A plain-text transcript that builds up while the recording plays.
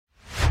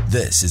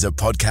This is a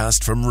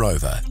podcast from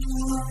Rover.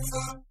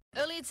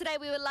 Earlier today,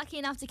 we were lucky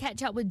enough to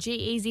catch up with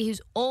G-Eazy,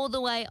 who's all the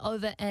way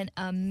over in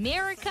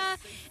America.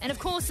 And of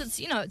course,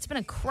 it's been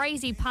a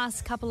crazy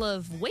past couple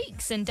of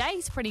weeks and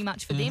days pretty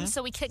much for them.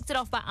 So we kicked it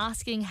off by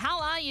asking, how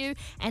are you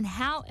and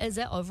how is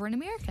it over in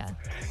America?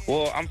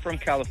 Well, I'm from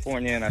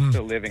California and I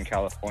still live in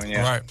California.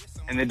 Right.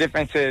 And the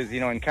difference is,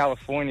 in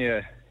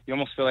California, you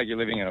almost feel like you're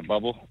living in a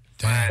bubble.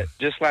 Damn.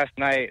 Just last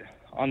night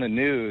on the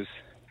news,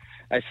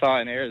 I saw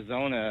in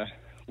Arizona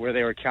where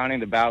they were counting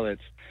the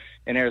ballots.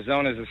 And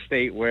Arizona is a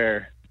state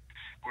where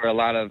a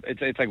lot of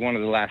it's like one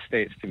of the last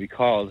states to be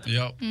called.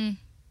 Yep.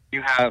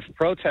 You have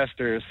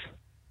protesters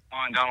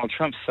on Donald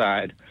Trump's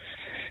side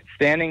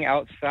standing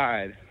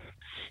outside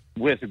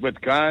with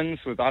guns,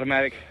 with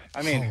automatic.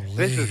 I mean,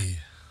 this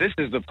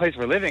is the place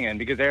we're living in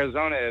because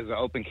Arizona is an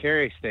open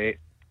carry state.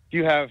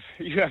 You have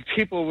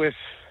people with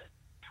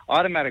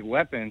automatic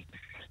weapons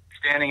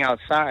standing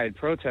outside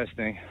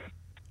protesting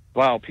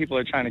while people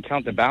are trying to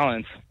count the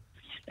ballots.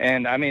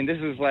 And I mean, this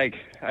is like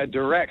a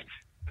direct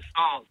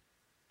assault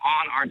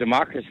on our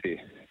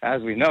democracy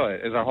as we know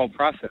it, is our whole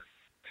process.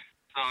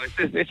 So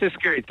it's a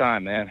scary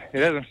time, man. It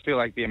doesn't feel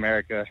like the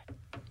America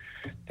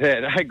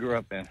that I grew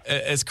up in.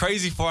 It's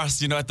crazy for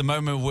us, at the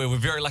moment. We're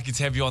very lucky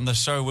to have you on the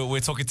show.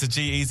 We're talking to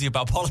G-Eazy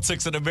about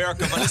politics in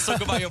America, but let's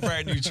talk about your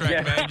brand new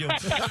track, man.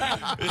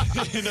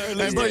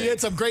 Hey, bro, you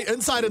had some great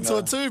insight into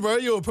it too, bro.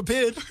 You were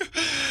prepared.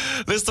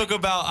 Let's talk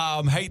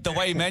about Hate the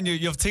Way, man.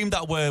 You've teamed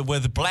up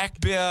with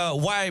Black Bear.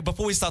 Why,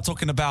 before we start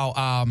talking about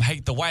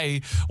Hate the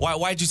Way,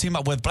 why did you team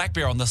up with Black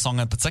Bear on this song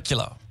in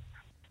particular?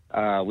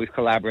 We've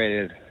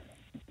collaborated,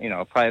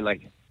 probably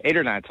like 8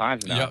 or 9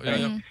 times now.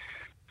 Yep.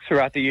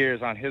 Throughout the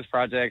years on his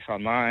projects,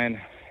 on mine.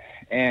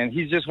 And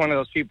he's just one of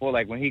those people,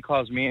 like when he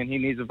calls me and he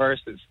needs a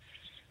verse,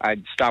 I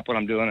stop what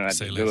I'm doing and I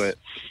just do it.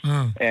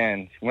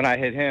 And when I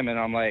hit him and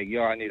I'm like,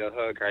 yo, I need a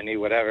hook or I need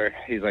whatever,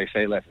 he's like,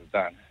 say less, it's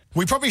done.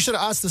 We probably should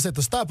have asked this at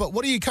the start, but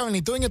what are you currently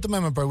doing at the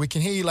moment, bro? We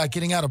can hear you like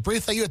getting out of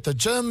breath. Are you at the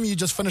gym? You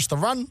just finished the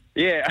run?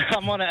 Yeah,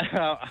 I'm on a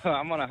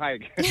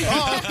hike.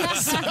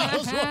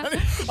 I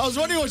was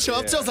wondering what you're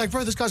up to. I was like,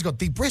 bro, this guy's got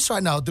deep breaths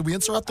right now. Did we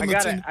interrupt him?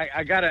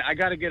 I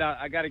gotta get out.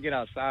 I gotta get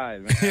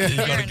outside, man. You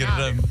gotta get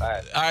it in.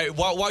 All right,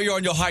 while you're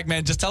on your hike,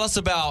 man, just tell us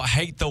about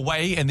Hate the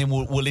Way, and then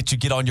we'll let you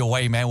get on your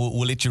way, man.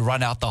 We'll let you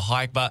run out the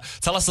hike, but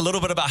tell us a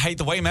little bit about Hate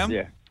the Way, man.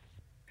 Yeah.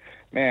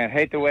 Man,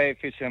 Hate the Way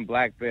featuring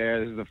Black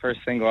Bear. This is the first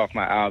single off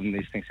my album,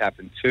 These Things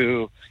Happen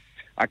Too.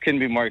 I couldn't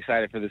be more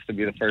excited for this to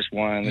be the first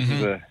one. This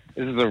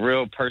is a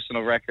real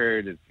personal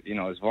record. It's,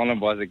 as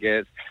vulnerable as it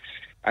gets.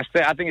 I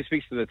think it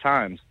speaks to the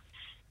times.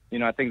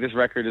 I think this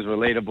record is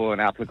relatable and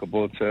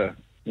applicable to,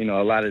 a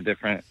lot of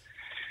different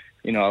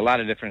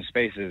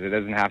spaces. It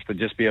doesn't have to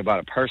just be about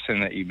a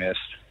person that you missed.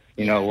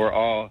 We're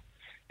all,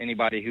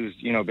 anybody who's,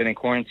 been in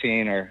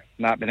quarantine or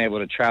not been able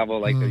to travel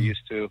like they're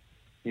used to,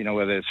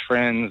 whether it's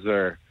friends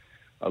or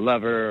a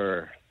lover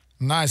or...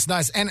 Nice.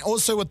 And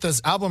also with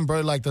this album, bro,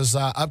 like this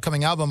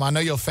upcoming album, I know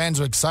your fans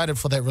are excited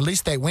for that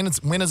release date. When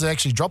is it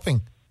actually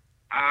dropping?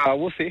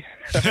 We'll see.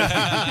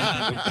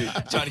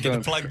 Trying to get the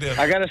plug there.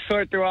 I got to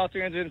sort through all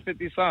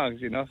 350 songs,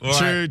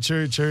 Right.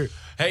 True.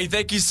 Hey,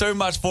 thank you so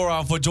much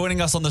for joining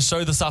us on the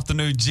show this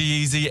afternoon,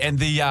 G-Eazy. And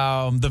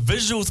the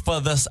visuals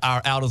for this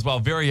are out as well.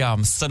 Very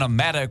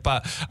cinematic.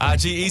 But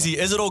G-Eazy,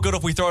 is it all good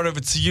if we throw it over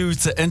to you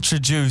to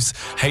introduce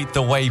Hate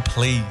the Way,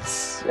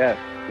 please? Yes.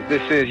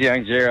 This is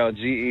Young Gerald,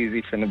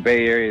 G-Eazy from the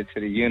Bay Area to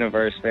the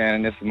universe, man.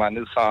 And this is my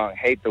new song,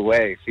 Hate the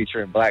Way,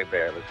 featuring Black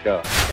Bear. Let's go.